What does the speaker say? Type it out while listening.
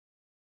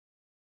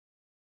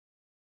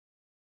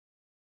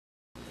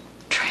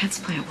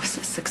transplant was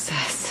a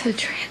success. The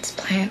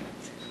transplant?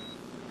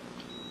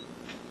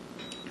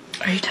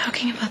 Are you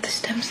talking about the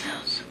stem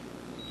cells?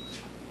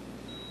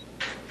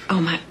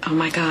 Oh my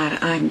God,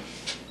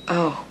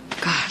 oh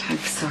God, I'm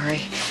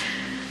sorry.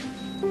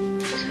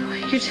 So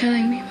what you're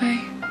telling me,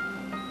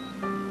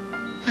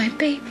 my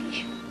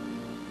baby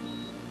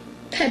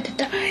had to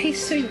die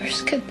so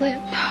yours could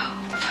live?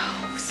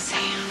 No,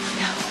 Sam,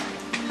 no.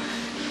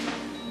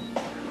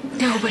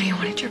 Nobody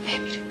wanted your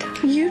baby to die.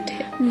 You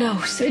did. No,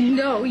 Sam.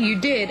 No, you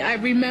did. I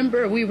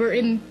remember we were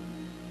in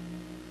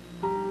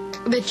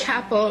the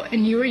chapel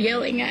and you were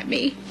yelling at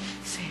me.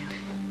 Sam.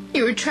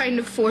 You were trying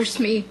to force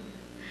me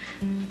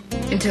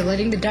into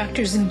letting the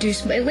doctors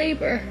induce my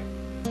labor.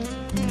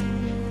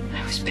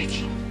 I was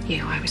begging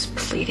you, I was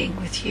pleading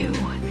with you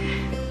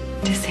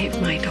to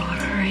save my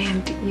daughter,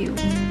 and you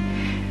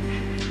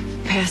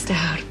passed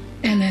out.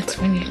 And that's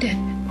when you did.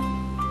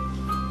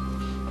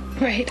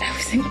 Right, I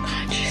was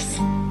unconscious.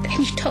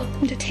 And you told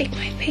them to take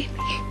my baby.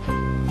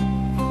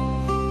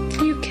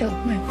 You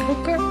killed my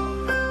little girl.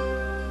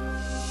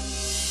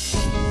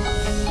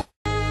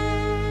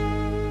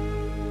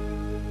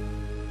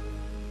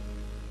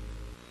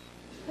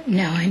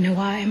 Now I know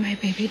why my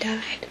baby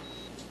died.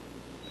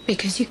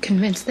 Because you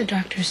convinced the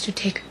doctors to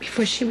take her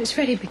before she was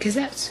ready, because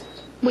that's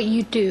what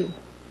you do.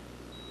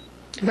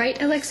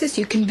 Right, Alexis?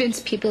 You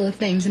convince people of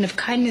things, and if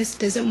kindness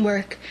doesn't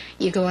work,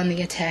 you go on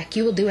the attack.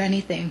 You will do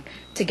anything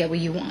to get what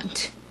you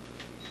want.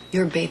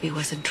 Your baby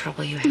was in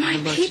trouble. You had My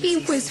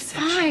baby was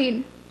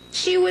fine.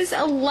 She was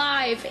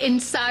alive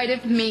inside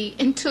of me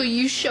until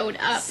you showed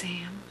up.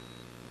 Sam,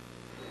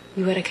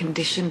 you had a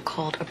condition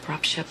called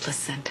abruptia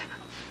placenta.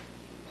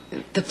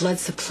 The blood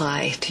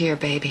supply to your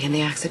baby and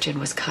the oxygen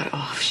was cut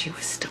off. She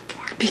was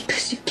stillborn.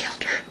 Because you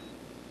killed her.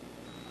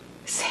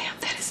 Sam,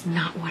 that is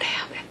not what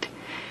happened.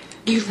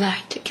 You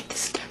lied to get the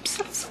stem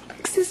cells,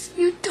 Alexis.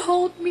 You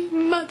told me,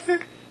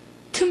 mother,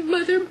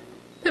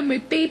 that my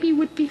baby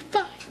would be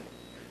fine.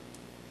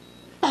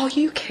 All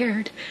you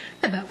cared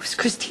about was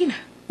Christina.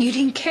 You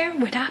didn't care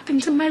what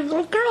happened to my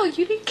little girl.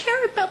 You didn't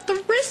care about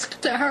the risk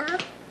to her.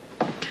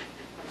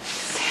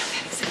 Sam,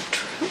 that isn't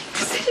true.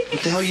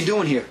 What the hell are you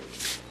doing here?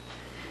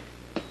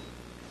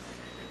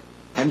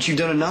 Haven't you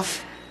done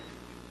enough?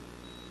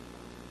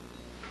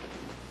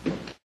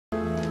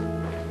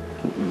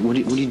 What are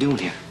you doing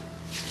here?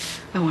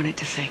 I wanted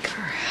to thank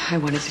her. I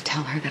wanted to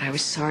tell her that I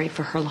was sorry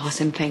for her loss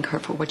and thank her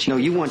for what she No,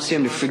 did. you want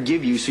Sam to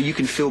forgive you so you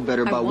can feel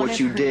better about what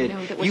you did.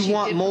 You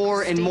want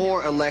more and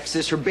more,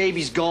 Alexis. Her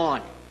baby's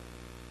gone.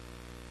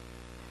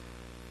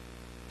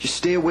 Just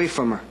stay away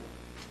from her.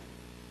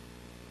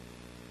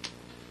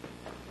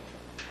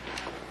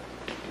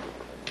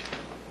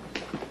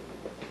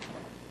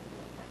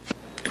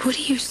 What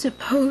do you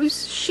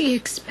suppose she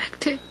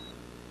expected?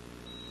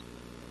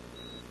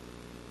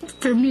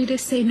 For me to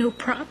say no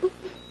problem?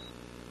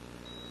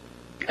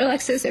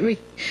 Alexis,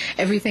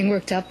 everything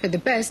worked out for the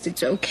best.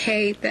 It's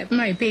okay that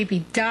my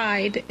baby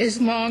died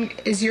as long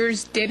as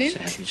yours didn't.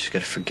 Sam, you just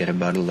gotta forget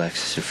about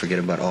Alexis and forget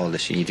about all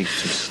this. You need to get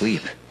some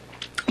sleep.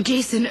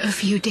 Jason, a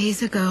few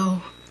days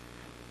ago,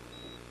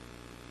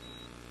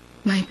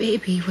 my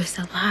baby was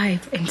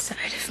alive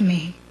inside of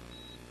me.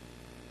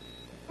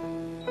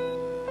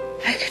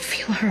 I could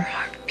feel her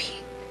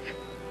heartbeat.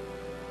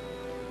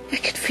 I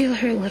could feel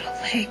her little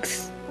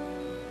legs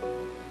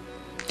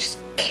just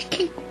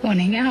kicking,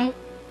 wanting out.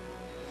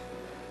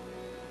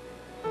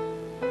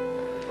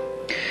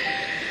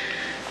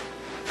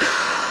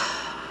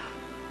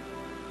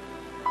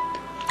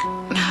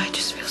 Now I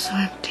just feel so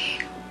empty.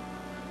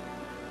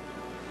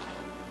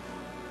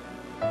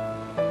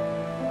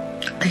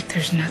 Like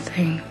there's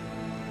nothing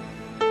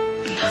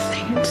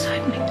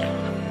inside me.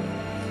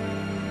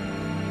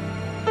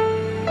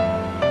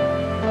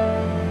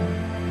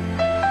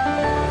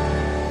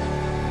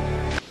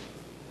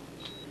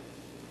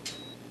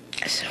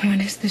 So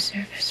when is the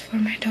service for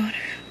my daughter?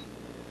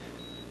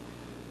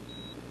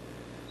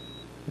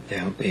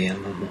 There'll be a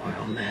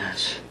memorial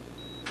mass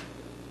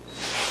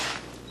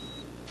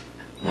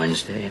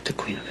Wednesday at the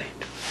Queen of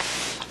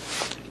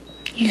Angels.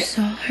 You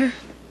saw her?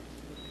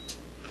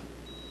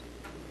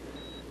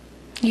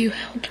 You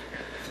held her?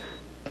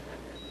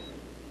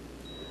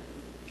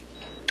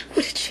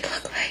 What did she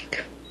look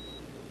like?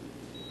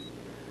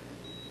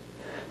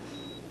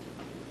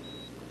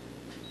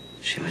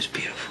 She was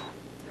beautiful.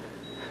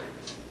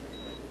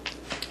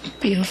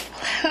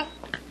 Beautiful how?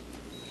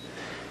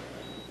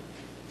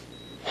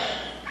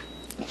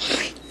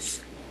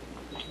 Please.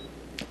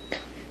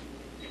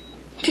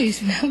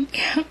 Jason, help me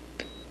out.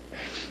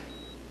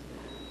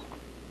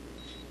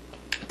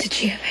 Did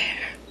she have hair?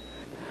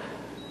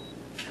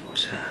 It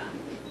was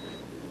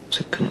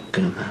a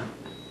good amount.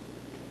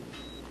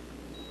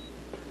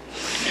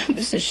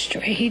 Was it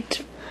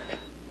straight?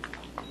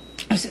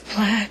 Was it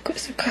black?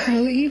 Was it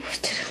curly? What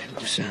did it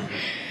look like?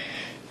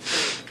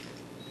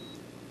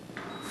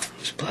 It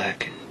was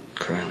black and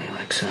curly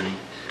like Sunny.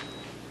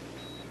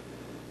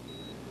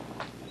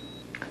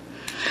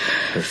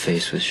 Her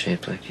face was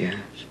shaped like yours.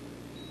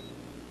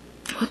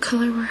 What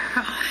color were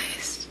her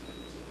eyes?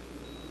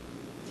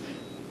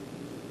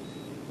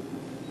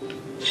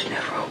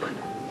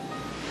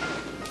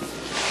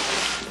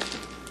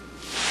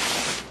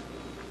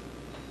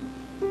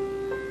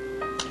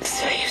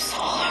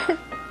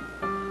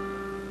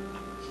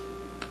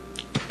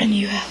 And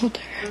you held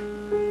her.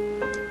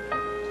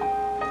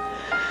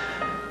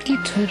 You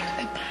told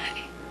her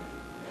goodbye.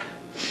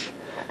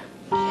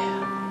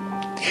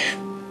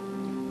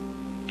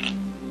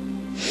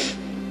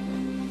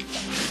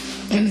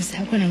 And is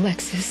that when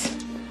Alexis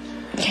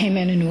came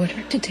in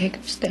order to take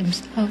her stem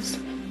cells?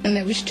 And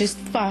that was just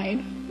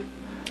fine.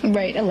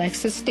 Right,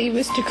 Alexis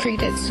Davis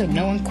decreed it, so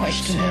no one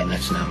questioned Sam, it.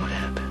 that's not what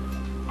happened.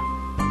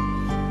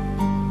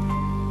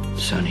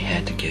 Sonny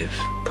had to give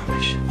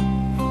permission.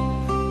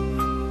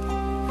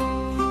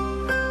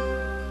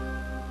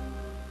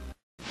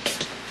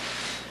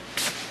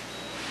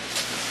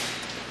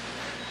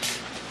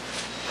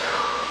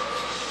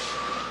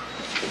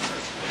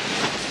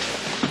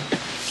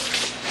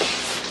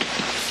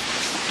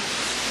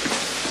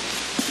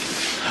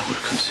 I would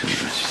have come sooner.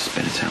 I just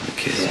spending time with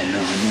the kids. Yeah, I know.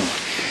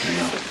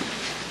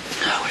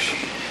 How is she?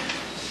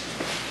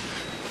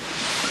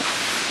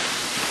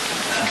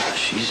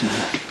 She's,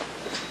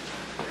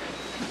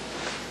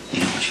 you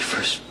know, when she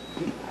first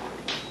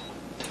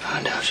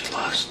found out she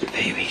lost the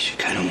baby, she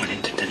kind of went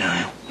into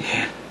denial.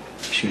 Yeah.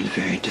 She was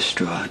very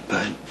distraught,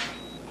 but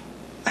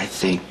I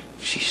think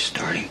she's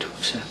starting to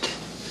accept it.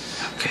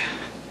 Okay.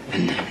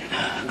 And then,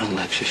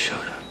 Alexis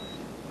showed up.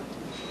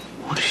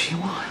 What does she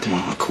want?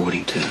 Well,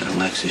 according to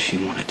Alexis, she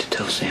wanted to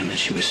tell Sam that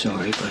she was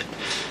sorry, but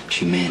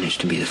she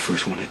managed to be the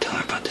first one to tell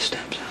her about the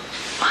stem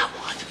cells. I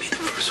wanted to be the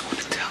first one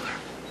to tell her.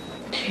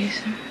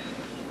 JaSam.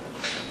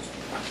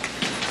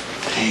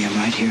 Hey, I'm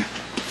right here.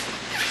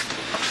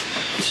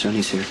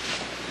 Sonny's here.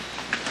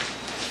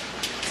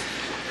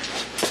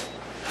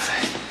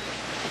 Hi.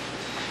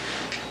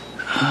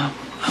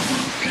 I want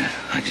to look at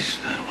it.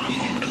 I want to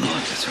moment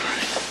alone. That's all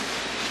right.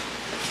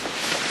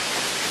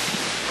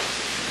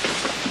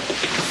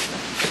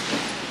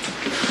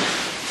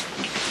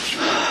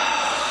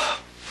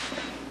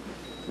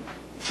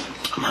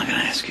 I'm not going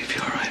to ask you if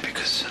you're all right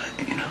because,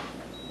 you know.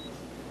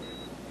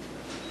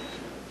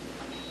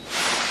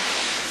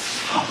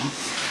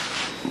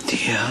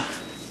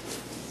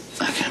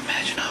 I can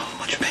imagine how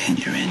much pain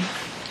you're in.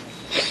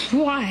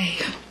 Why?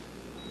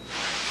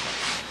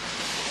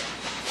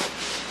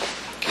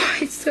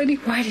 Why, Sonny,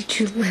 why did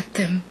you let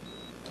them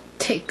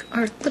take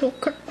our little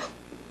girl?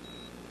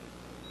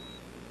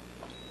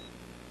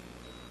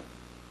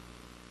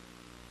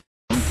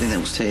 One thing that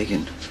was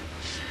taken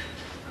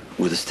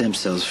were the stem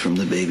cells from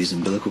the baby's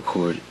umbilical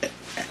cord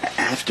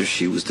after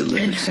she was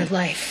delivered. In her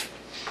life.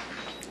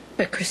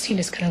 But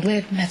Christina's gonna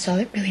live, and that's all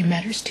that really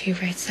matters to you,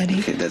 right, Sonny?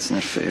 Okay, that's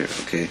not fair,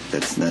 okay?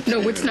 That's not No,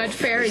 fair. what's not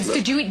fair is,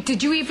 did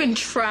you even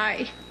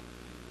try?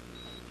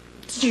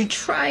 Did you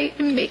try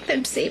and make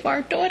them save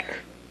our daughter?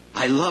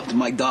 I loved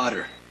my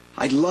daughter.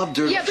 I loved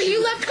her. Yeah, but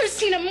you loved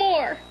Christina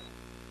more.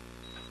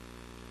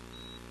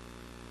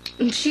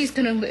 And she's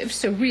gonna live,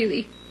 so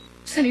really,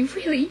 Sonny,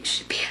 really, you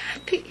should be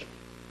happy.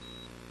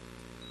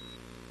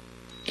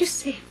 You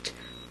saved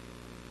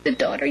the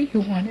daughter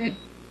you wanted.